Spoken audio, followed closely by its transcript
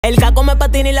El caco me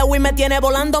patina y la Wii me tiene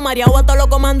volando. Mareado a todo lo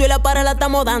comando y la para la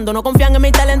estamos dando. No confían en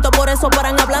mi talento, por eso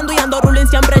paran hablando. Y ando ruling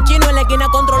siempre chino en la esquina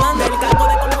controlando. El caco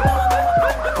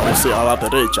de como sea a la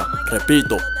derecha,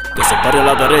 repito, que se pare a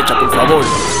la derecha, por favor.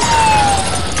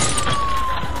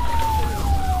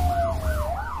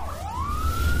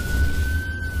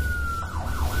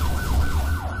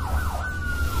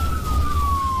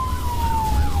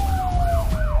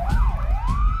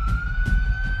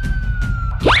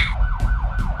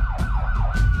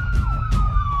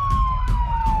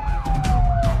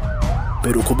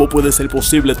 Pero ¿cómo puede ser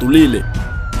posible, Tulile,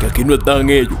 que aquí no están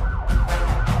ellos?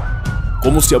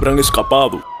 ¿Cómo se habrán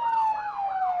escapado?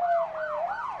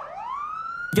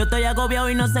 Yo estoy agobiado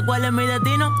y no sé cuál es mi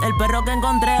destino. El perro que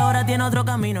encontré ahora tiene otro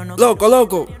camino. No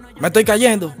loco, me estoy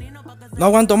cayendo. No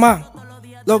aguanto más.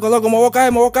 Loco, me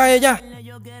voy a caer ya.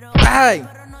 ¡Ay!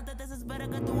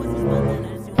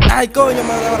 ¡Ay, coño,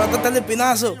 me desbarataste el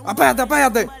espinazo!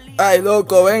 ¡Apéate! ¡Ay,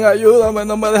 loco, ven, ayúdame!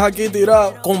 No me dejes aquí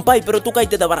tirado. Compay, pero tú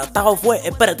caíste desbaratado, fue.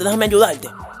 Espérate, déjame ayudarte.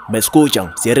 Me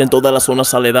escuchan, cierren todas las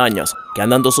zonas aledañas, que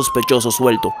andan dos sospechosos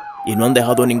sueltos y no han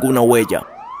dejado ninguna huella.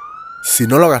 Si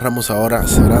no lo agarramos ahora,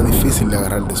 será difícil de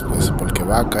agarrar después, porque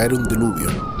va a caer un diluvio.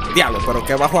 Diablo, pero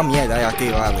qué bajo a mierda hay aquí,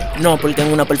 vale. No, porque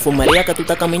en una perfumería que tú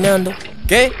estás caminando.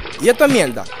 ¿Qué? ¿Y esto es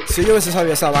mierda? Si yo hubiese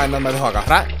sabido esa vaina, me dejó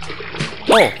agarrar.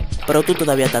 Oh, pero tú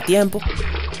todavía estás a tiempo.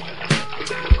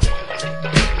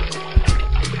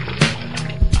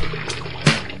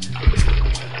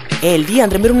 El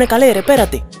diantre, mira una escalera,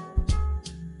 espérate.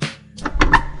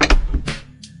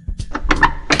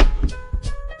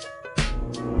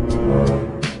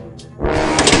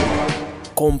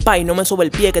 Compay, no me sube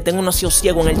el pie que tengo un nacio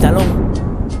ciego en el talón.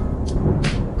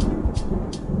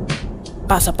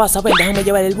 Pasa, ven, déjame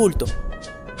llevar el bulto.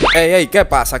 Ey, ¿qué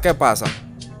pasa?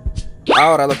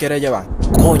 Ahora lo quiere llevar.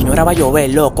 Coño, ahora va a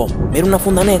llover, loco. Mira una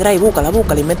funda negra y búscala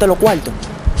y mete los cuartos.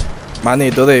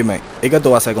 Manito, dime, ¿y qué tú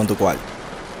vas a hacer con tu cuarto?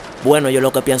 Bueno, yo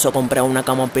lo que pienso comprar una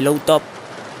cama pillow top.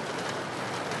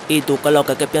 ¿Y tú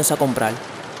qué piensas comprar?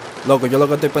 Loco, yo lo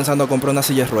que estoy pensando es comprar una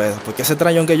silla de ruedas, porque ese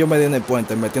trayón que yo me di en el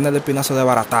puente me tiene el espinazo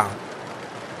desbaratado.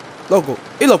 Loco,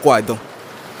 ¿y los cuartos?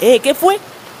 ¿Qué fue?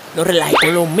 No relajes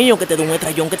con lo mío, que te doy un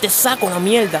trayón que te saco la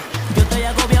mierda. Yo estoy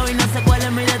agobiado y no sé cuál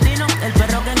es mi destino. El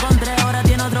perro que encontré ahora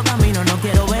tiene otro camino. No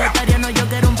quiero vegetariano, yo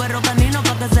quiero un perro canino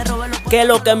para que se robe los... ¿Qué es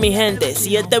lo que, mi gente?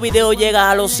 Si este video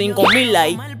llega a los 5000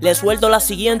 likes, le suelto la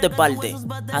siguiente parte.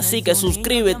 Así que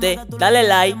suscríbete, dale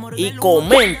like y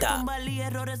comenta.